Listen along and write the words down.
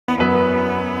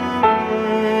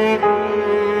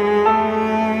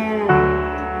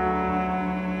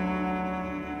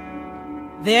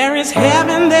There is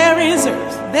heaven, there is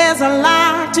earth. There's a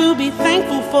lot to be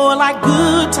thankful for, like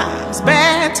good times,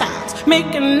 bad times,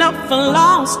 making up for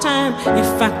lost time.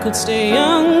 If I could stay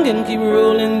young and keep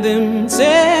rolling them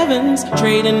sevens,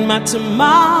 trading my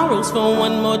tomorrows for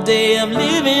one more day of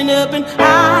living up in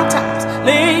high times,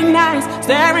 late nights,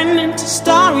 staring into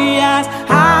starry eyes,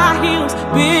 high heels,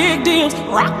 big deals,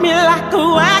 rock me like a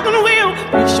wagon wheel.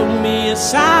 Please show me a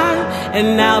sign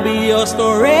and I'll be yours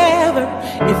forever.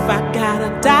 If I gotta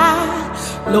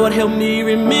die, Lord, help me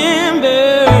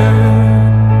remember.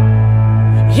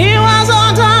 He was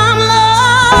all dumb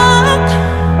luck,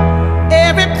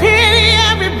 every penny,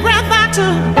 every breath I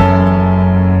took.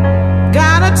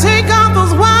 Gotta take off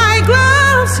those white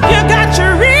gloves. You got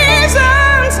your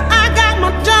reasons, I got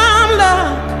my dumb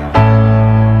luck.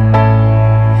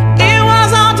 It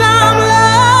was all dumb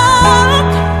luck,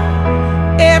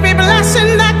 every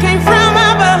blessing that came from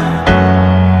above.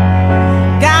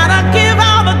 Gotta give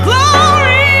all the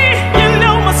glory, you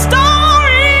know my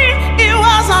story. It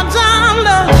was all dumb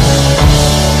luck.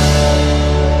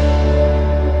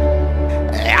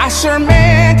 I sure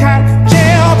mankind,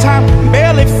 jail time,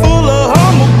 belly full of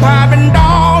humble pie and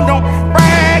dog. Don't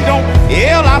brag, don't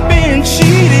yell, I've been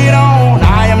cheated on.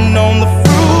 I am known the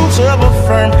fruits of a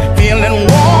firm, feeling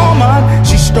woman.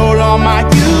 She stole all my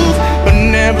youth, but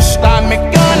never stopped me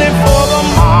gunning for the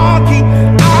marquee.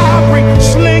 I bring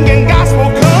slinging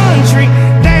gospel country,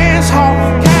 dance hall,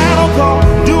 cattle call,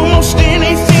 do most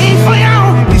anything for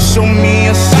y'all. Please show me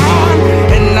a sign,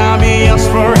 and I'll be yours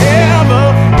forever.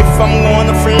 If I'm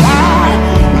gonna fly,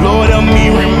 Lord, help me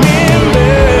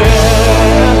remember.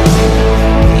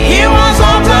 It was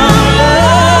all dumb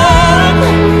luck,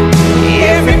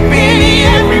 every penny,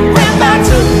 every breath I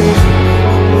took.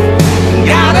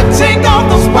 Gotta take off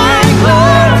those white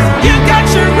gloves. You got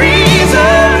your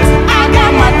reasons, I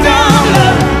got my dumb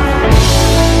luck.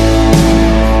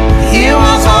 It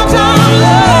was all dumb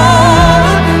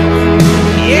luck,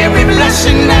 every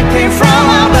blessing that came from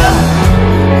above.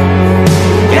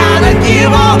 Gotta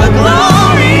give all the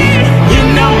glory, you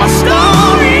know my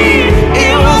story.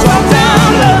 It was all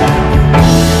dumb luck.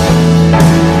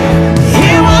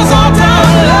 It was all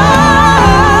dumb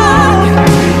luck,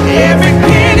 every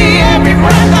penny, every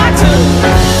breath I took.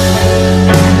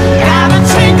 Gotta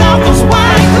take off those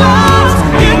white gloves.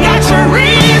 You got your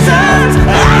reasons,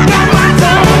 I got my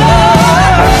dumb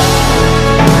luck.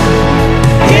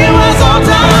 It was all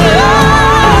dumb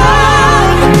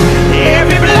luck,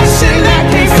 every blessing that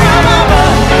came from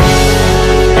above.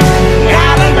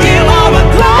 Gotta give all the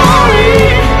glory,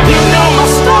 you know my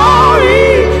story.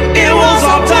 It was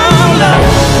all dumb luck.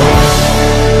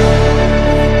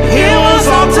 It was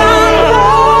all dumb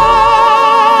luck.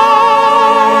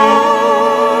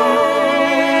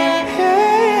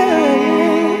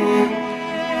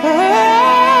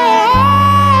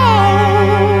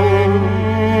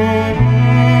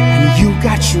 And you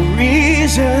got your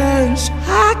reason.